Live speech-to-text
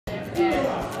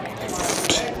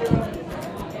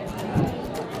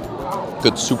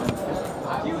Good soup.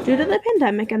 Due to the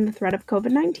pandemic and the threat of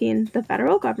COVID-19, the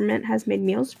federal government has made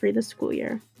meals free this school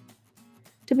year.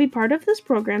 To be part of this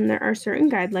program, there are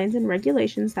certain guidelines and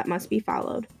regulations that must be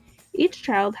followed. Each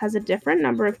child has a different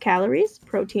number of calories,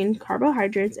 protein,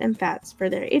 carbohydrates, and fats for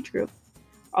their age group.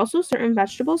 Also, certain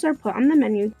vegetables are put on the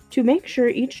menu to make sure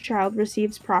each child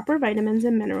receives proper vitamins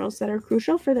and minerals that are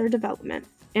crucial for their development.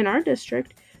 In our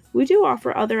district, we do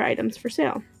offer other items for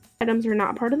sale. Items are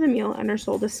not part of the meal and are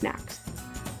sold as snacks.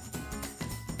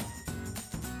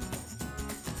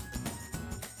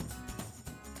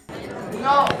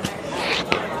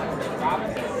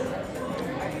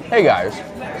 Hey guys,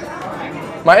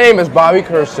 my name is Bobby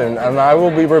Kirsten and I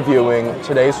will be reviewing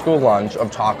today's school lunch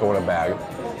of taco in a bag.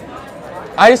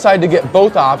 I decided to get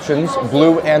both options,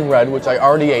 blue and red, which I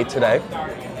already ate today.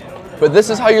 But this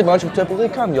is how your lunch would typically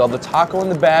come. You'll have the taco in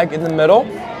the bag in the middle,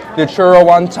 the churro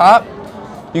on top.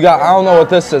 You got, I don't know what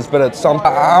this is, but it's something.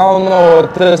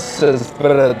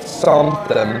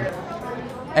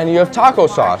 And you have taco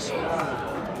sauce.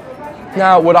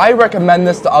 Now, would I recommend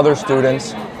this to other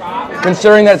students?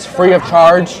 Considering that it's free of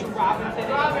charge?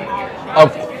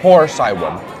 Of course I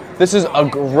would. This is a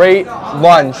great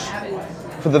lunch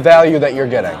for the value that you're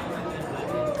getting.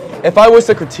 If I was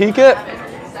to critique it,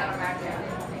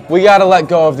 we gotta let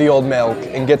go of the old milk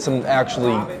and get some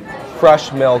actually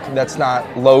fresh milk that's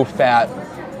not low-fat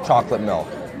chocolate milk.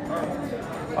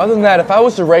 Other than that, if I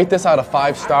was to rate this out of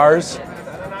 5 stars,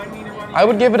 I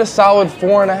would give it a solid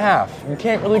 4.5. You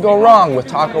can't really go wrong with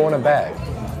taco in a bag.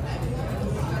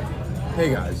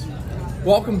 Hey guys,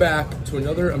 welcome back to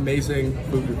another amazing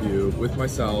food review with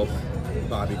myself,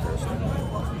 Bobby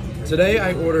Kirsten. Today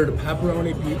I ordered a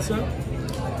pepperoni pizza.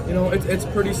 You know, it's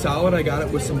pretty solid. I got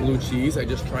it with some blue cheese. I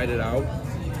just tried it out.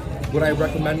 Would I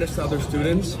recommend this to other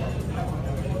students?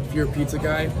 If you're a pizza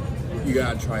guy, you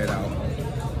gotta try it out.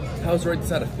 I was rate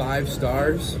this out of 5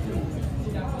 stars.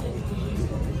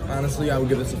 Honestly, I would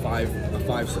give this a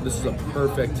 5. So this is a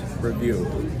perfect review.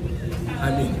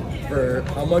 I mean, for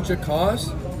how much it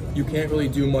costs, you can't really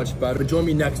do much better. But join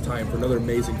me next time for another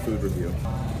amazing food review.